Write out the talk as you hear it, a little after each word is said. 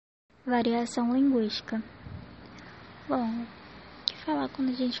Variação linguística. Bom, o que falar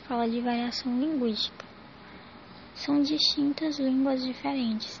quando a gente fala de variação linguística? São distintas línguas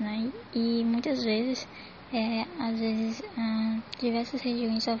diferentes, né? E muitas vezes, diversas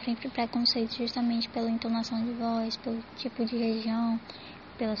regiões sofrem preconceito justamente pela entonação de voz, pelo tipo de região,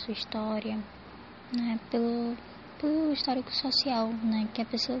 pela sua história, né? Pelo histórico social, né? Que a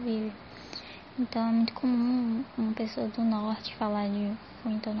pessoa vive. Então é muito comum uma pessoa do norte falar com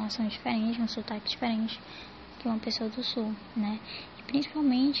entonação diferente, um sotaque diferente que uma pessoa do sul, né? E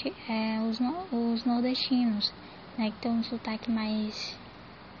principalmente os nordestinos, né? Que tem um sotaque mais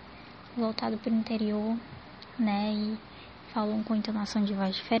voltado para o interior, né? E falam com entonação de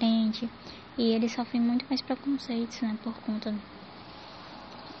voz diferente. E eles sofrem muito mais preconceitos, né? Por conta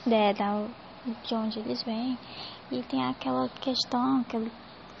de onde eles vêm. E tem aquela questão, aquele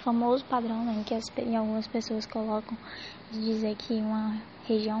famoso padrão, né, que algumas pessoas colocam de dizer que uma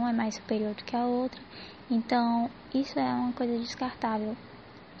região é mais superior do que a outra. Então, isso é uma coisa descartável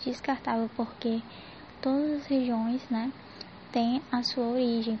porque todas as regiões, né, têm a sua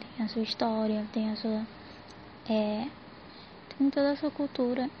origem, têm a sua história, tem toda a sua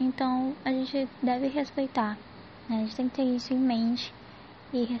cultura. Então, a gente deve respeitar, né, a gente tem que ter isso em mente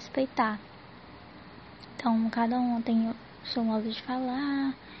e respeitar. Então, cada um tem o seu modo de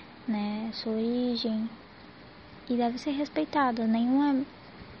falar, né, sua origem, e deve ser respeitada. Nenhuma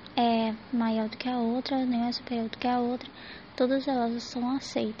é maior do que a outra, nenhuma é superior do que a outra. Todas elas são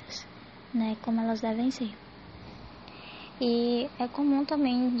aceitas, né, como elas devem ser. E é comum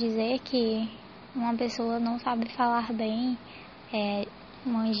também dizer que uma pessoa não sabe falar bem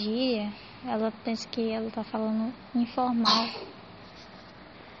uma gíria, ela pensa que ela está falando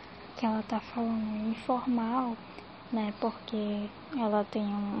informal, né, porque ela tem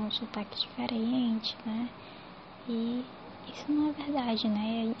um sotaque diferente, né, e isso não é verdade,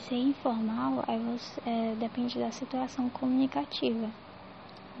 né, ser informal depende da situação comunicativa,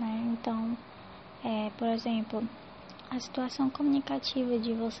 né, então, por exemplo, a situação comunicativa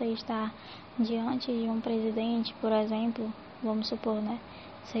de você estar diante de um presidente, por exemplo, vamos supor, né,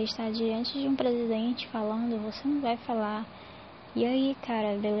 você está diante de um presidente falando, você não vai falar, e aí,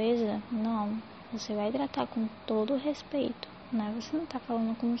 cara, beleza? Não. Você vai tratar com todo o respeito, né? Você não está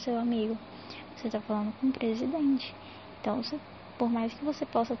falando com o seu amigo, você está falando com o presidente. Então, por mais que você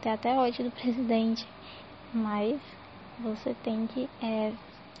possa ter até ódio do presidente, mas você tem que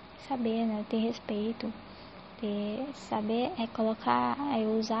saber, né? Ter respeito, saber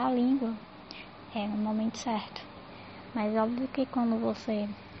usar a língua no momento certo. Mas óbvio que quando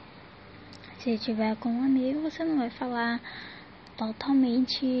se estiver com um amigo, você não vai falar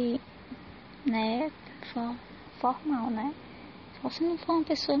totalmente, né, formal, né? Só se não for uma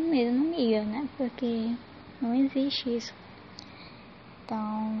pessoa mesmo amiga, né? Porque não existe isso.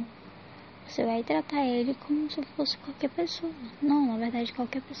 Então, você vai tratar ele como se fosse qualquer pessoa. Não, na verdade,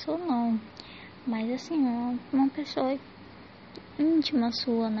 qualquer pessoa não. Mas assim, uma pessoa íntima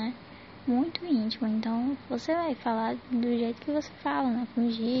sua, né? Muito íntima. Então, você vai falar do jeito que você fala, né? Com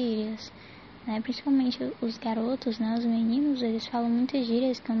gírias, né? Principalmente os garotos, né? Os meninos, eles falam muitas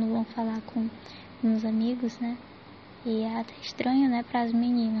gírias quando vão falar com os amigos, né? E é até estranho, né? Para as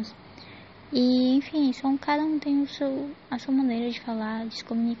meninas. E, enfim, cada um tem a sua maneira de falar, de se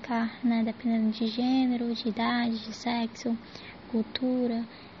comunicar, né? Dependendo de gênero, de idade, de sexo, cultura.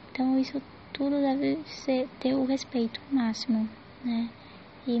 Então, isso tudo deve ter o respeito máximo, né?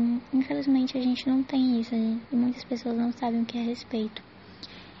 E, infelizmente, a gente não tem isso. E muitas pessoas não sabem o que é respeito.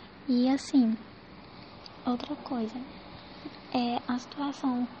 E assim, outra coisa, a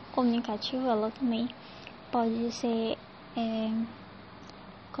situação comunicativa, ela também pode ser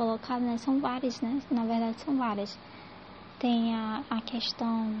colocada, né? São várias, né? Na verdade, são várias. Tem a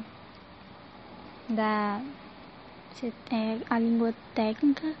questão a língua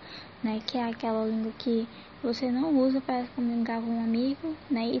técnica, né? Que é aquela língua que você não usa para se comunicar com um amigo,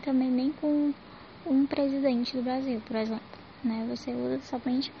 né? E também nem com um presidente do Brasil, por exemplo. Né, você usa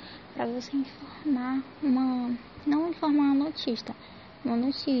somente para você informar não informar uma notícia,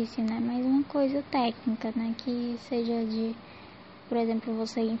 né, mas uma coisa técnica, né, que seja por exemplo,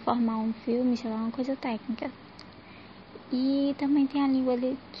 você informar um filme, sei lá, uma coisa técnica. E também tem a língua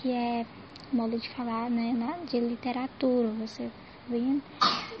ali que é modo de falar, né, de literatura, você vem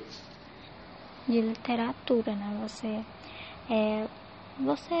de literatura, né, você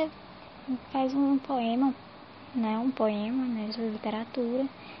faz um poema, né, de literatura.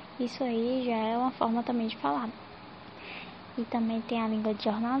 Isso aí já é uma forma também de falar. E também tem a língua de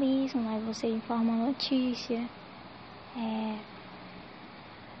jornalismo, né, você informa notícia.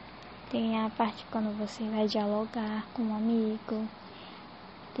 Tem a parte quando você vai dialogar com um amigo.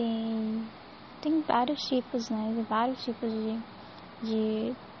 tem vários tipos, né? Vários tipos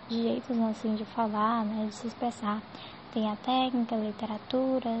de jeitos, assim, de falar, né? De se expressar. Tem a técnica, a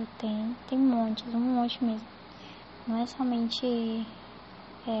literatura, tem um monte mesmo. Não é somente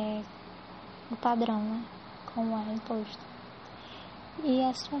o padrão, né? Como é imposto. E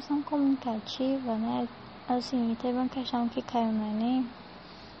a situação comunicativa, né? Assim, teve uma questão que caiu no Enem,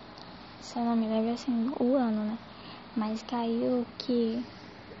 se eu não me lembro, assim, o ano, né? Mas caiu que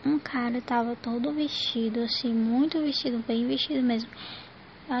um cara tava todo vestido, assim, muito vestido, bem vestido mesmo.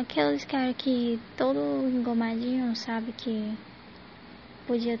 Aqueles caras que todo engomadinho, sabe? Que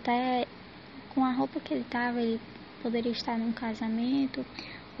podia até, com a roupa que ele tava, ele poderia estar num casamento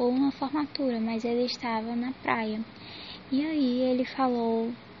ou uma formatura, mas ele estava na praia. E aí ele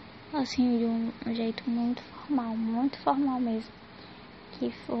falou, assim, de um jeito muito formal mesmo,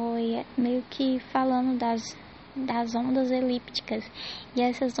 que foi meio que falando das ondas elípticas. E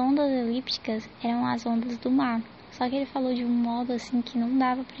essas ondas elípticas eram as ondas do mar. Só que ele falou de um modo assim que não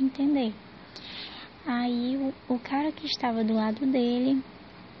dava para entender. Aí o cara que estava do lado dele,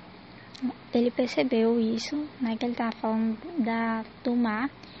 ele percebeu isso, né, que ele estava falando do mar.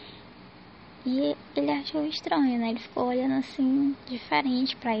 E ele achou estranho, né? Ele ficou olhando assim,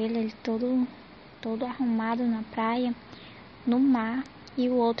 diferente pra ele todo arrumado na praia, no mar, e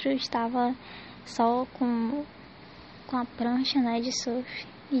o outro estava só com a prancha, né, de surf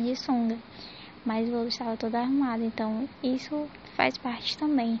e de sunga, mas o outro estava todo arrumado. Então isso faz parte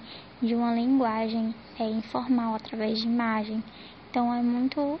também de uma linguagem informal através de imagem. Então é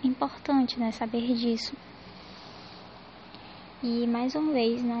muito importante, né, saber disso. E mais uma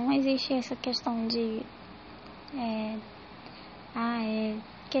vez, não existe essa questão de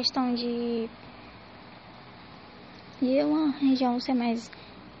questão de uma região ser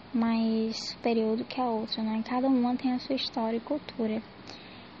mais superior do que a outra, né? Cada uma tem a sua história e cultura.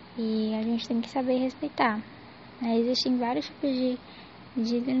 E a gente tem que saber respeitar. Né? Existem vários tipos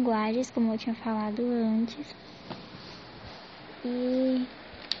de linguagens, como eu tinha falado antes. E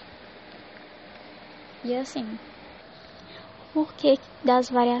assim, o porquê das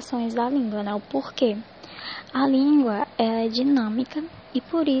variações da língua, né? O porquê. A língua é dinâmica e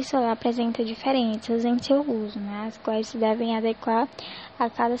por isso ela apresenta diferenças em seu uso, né? As quais se devem adequar a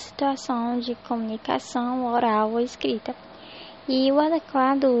cada situação de comunicação oral ou escrita. E o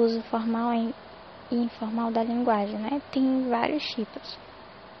adequado uso formal e informal da linguagem, né? Tem vários tipos.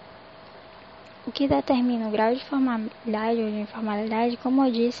 O que determina o grau de formalidade ou de informalidade, como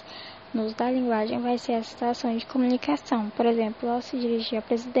eu disse, no uso da linguagem vai ser a situação de comunicação. Por exemplo, ao se dirigir ao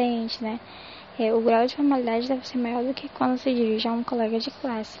presidente, né? O grau de formalidade deve ser maior do que quando se dirige a um colega de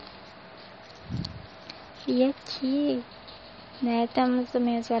classe. E aqui, né, temos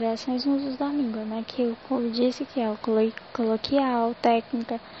também as variações no uso da língua, né? Que eu disse que é o coloquial,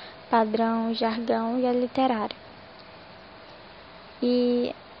 técnica, padrão, jargão e a literária.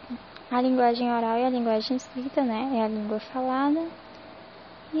 E a linguagem oral e a linguagem escrita, né? É a língua falada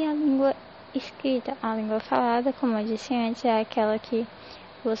e a língua escrita. A língua falada, como eu disse antes, é aquela que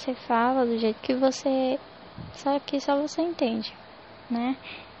você fala do jeito que só você entende, né?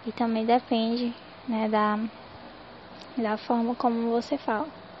 E também depende, né, da forma como você fala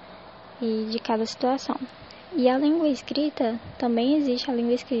e de cada situação. E a língua escrita, também existe a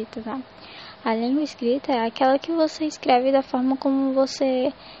língua escrita, tá? A língua escrita é aquela que você escreve da forma como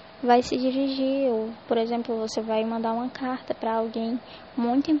você vai se dirigir, ou, por exemplo, você vai mandar uma carta para alguém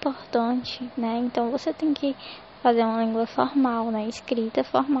muito importante, né? Então você tem que fazer uma língua formal, né? Escrita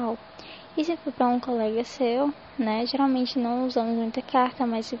formal. E se for para um colega seu, né? Geralmente não usamos muita carta,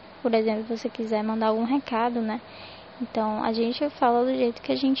 mas se, por exemplo, você quiser mandar algum recado, né? Então a gente fala do jeito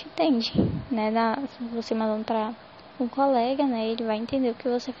que a gente entende, né? Se você mandando para um colega, né? Ele vai entender o que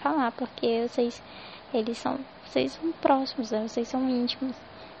você falar, porque vocês são próximos, né? Vocês são íntimos.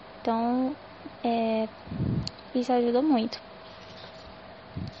 Então, isso ajuda muito.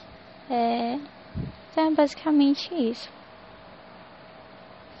 Então é basicamente isso.